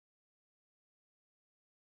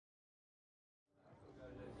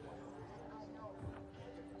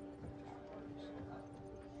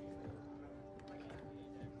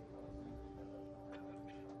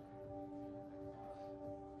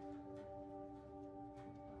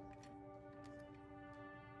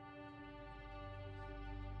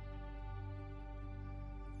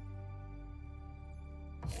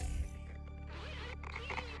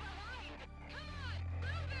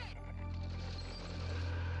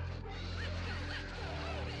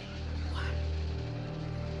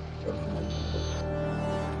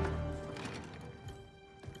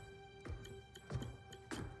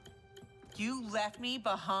left me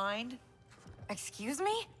behind? Excuse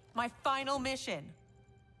me? My final mission.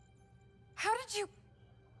 How did you...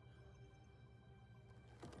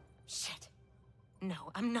 Shit.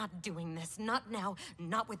 No, I'm not doing this. Not now.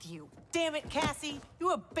 Not with you. Damn it, Cassie!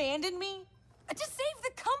 You abandoned me? To save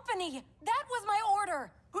the company! That was my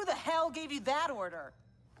order! Who the hell gave you that order?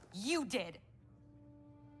 You did.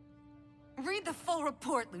 Read the full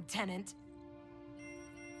report, Lieutenant.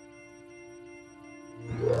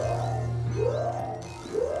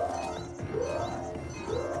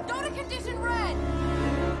 Go to condition red!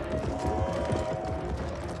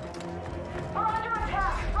 We're under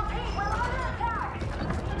attack! Repeat, we're under attack!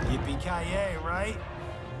 Yippee-ki-yay, right?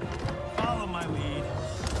 Follow my lead.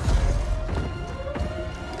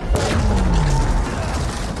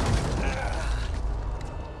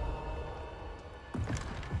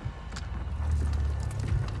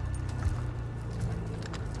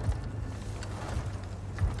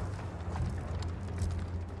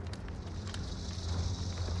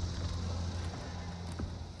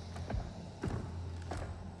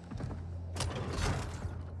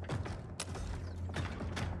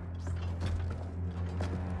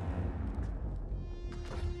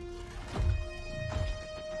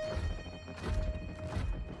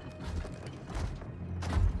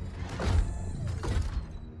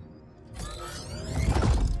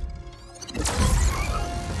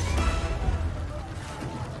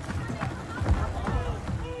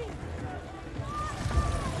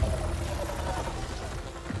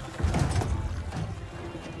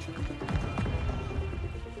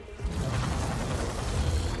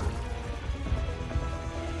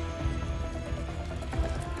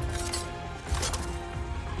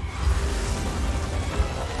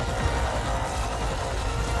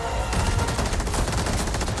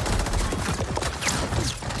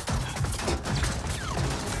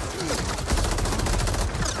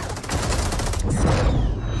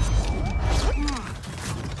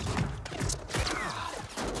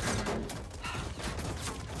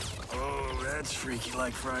 Freaky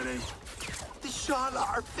like Friday. They shot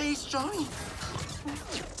our face, Johnny.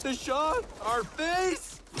 They shot our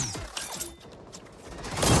face.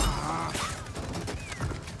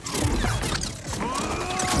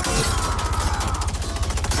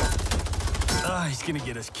 He's gonna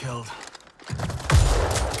get us killed.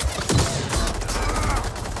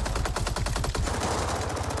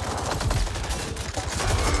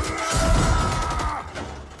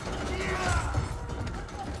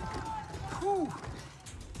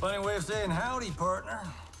 Funny way of saying howdy, partner.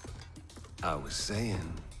 I was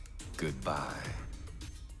saying goodbye.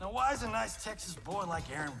 Now, why is a nice Texas boy like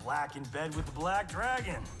Aaron Black in bed with the Black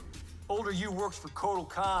Dragon? Older you works for Kotal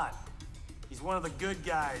Khan. He's one of the good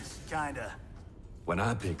guys, kinda. When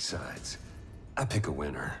I pick sides, I pick a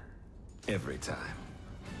winner. Every time.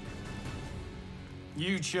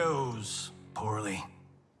 You chose poorly.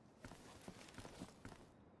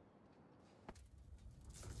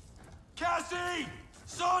 Cassie!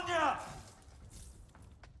 Sonia!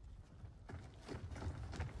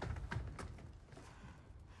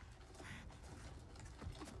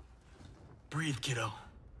 Breathe, kiddo.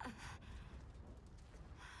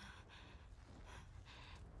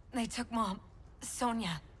 They took Mom.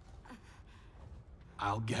 Sonia.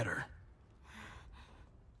 I'll get her.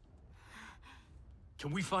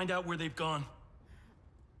 Can we find out where they've gone?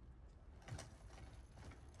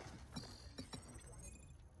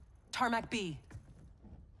 Tarmac B.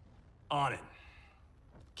 On it.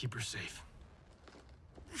 Keep her safe.